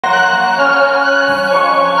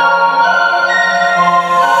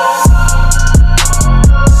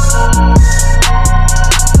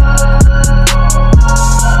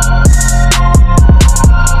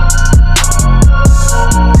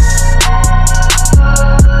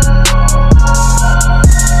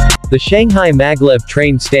The Shanghai Maglev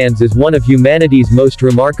train stands as one of humanity's most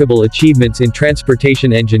remarkable achievements in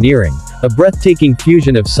transportation engineering, a breathtaking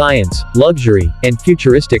fusion of science, luxury, and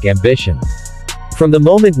futuristic ambition. From the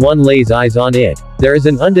moment one lays eyes on it, there is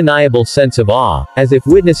an undeniable sense of awe, as if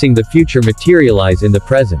witnessing the future materialize in the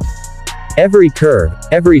present. Every curve,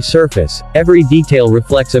 every surface, every detail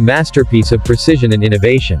reflects a masterpiece of precision and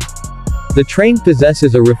innovation. The train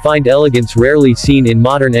possesses a refined elegance rarely seen in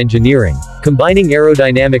modern engineering, combining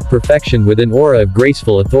aerodynamic perfection with an aura of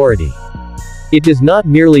graceful authority. It does not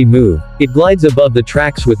merely move, it glides above the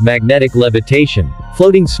tracks with magnetic levitation,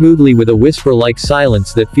 floating smoothly with a whisper-like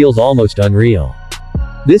silence that feels almost unreal.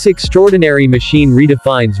 This extraordinary machine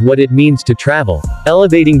redefines what it means to travel,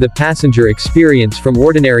 elevating the passenger experience from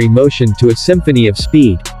ordinary motion to a symphony of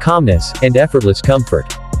speed, calmness, and effortless comfort.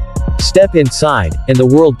 Step inside, and the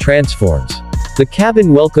world transforms. The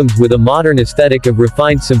cabin welcomes with a modern aesthetic of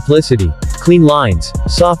refined simplicity. Clean lines,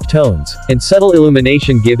 soft tones, and subtle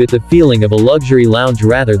illumination give it the feeling of a luxury lounge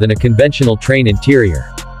rather than a conventional train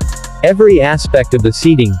interior. Every aspect of the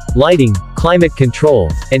seating, lighting, climate control,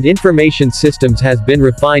 and information systems has been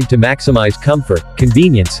refined to maximize comfort,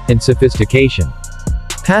 convenience, and sophistication.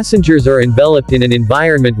 Passengers are enveloped in an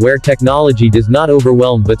environment where technology does not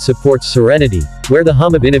overwhelm but supports serenity, where the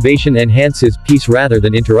hum of innovation enhances peace rather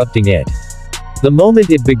than interrupting it. The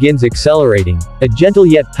moment it begins accelerating, a gentle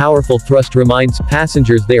yet powerful thrust reminds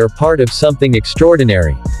passengers they are part of something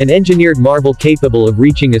extraordinary, an engineered marvel capable of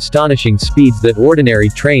reaching astonishing speeds that ordinary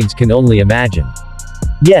trains can only imagine.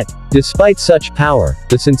 Yet, despite such power,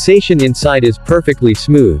 the sensation inside is perfectly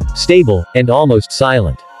smooth, stable, and almost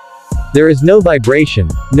silent. There is no vibration,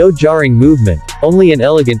 no jarring movement, only an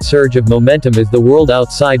elegant surge of momentum as the world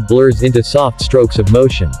outside blurs into soft strokes of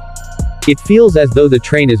motion. It feels as though the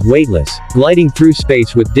train is weightless, gliding through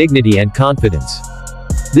space with dignity and confidence.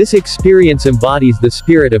 This experience embodies the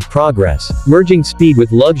spirit of progress, merging speed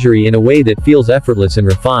with luxury in a way that feels effortless and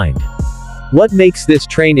refined. What makes this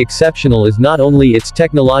train exceptional is not only its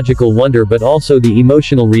technological wonder but also the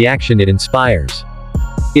emotional reaction it inspires.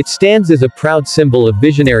 It stands as a proud symbol of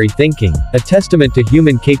visionary thinking, a testament to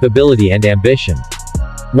human capability and ambition.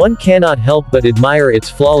 One cannot help but admire its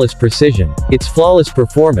flawless precision, its flawless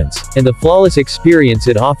performance, and the flawless experience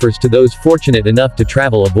it offers to those fortunate enough to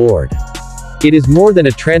travel aboard. It is more than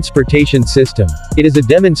a transportation system, it is a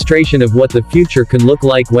demonstration of what the future can look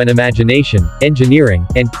like when imagination, engineering,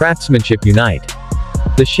 and craftsmanship unite.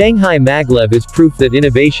 The Shanghai Maglev is proof that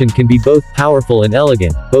innovation can be both powerful and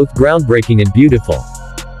elegant, both groundbreaking and beautiful.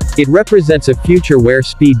 It represents a future where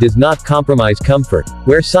speed does not compromise comfort,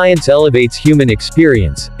 where science elevates human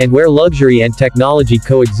experience, and where luxury and technology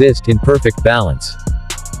coexist in perfect balance.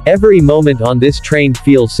 Every moment on this train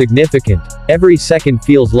feels significant, every second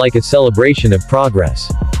feels like a celebration of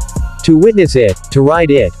progress. To witness it, to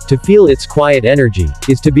ride it, to feel its quiet energy,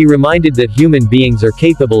 is to be reminded that human beings are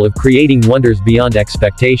capable of creating wonders beyond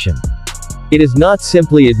expectation. It is not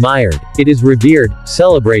simply admired, it is revered,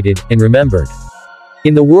 celebrated, and remembered.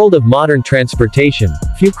 In the world of modern transportation,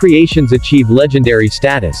 few creations achieve legendary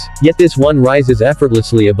status, yet this one rises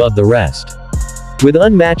effortlessly above the rest. With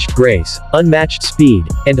unmatched grace, unmatched speed,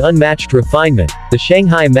 and unmatched refinement, the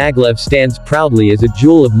Shanghai Maglev stands proudly as a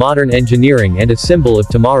jewel of modern engineering and a symbol of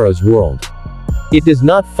tomorrow's world. It does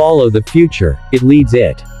not follow the future, it leads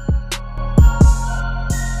it.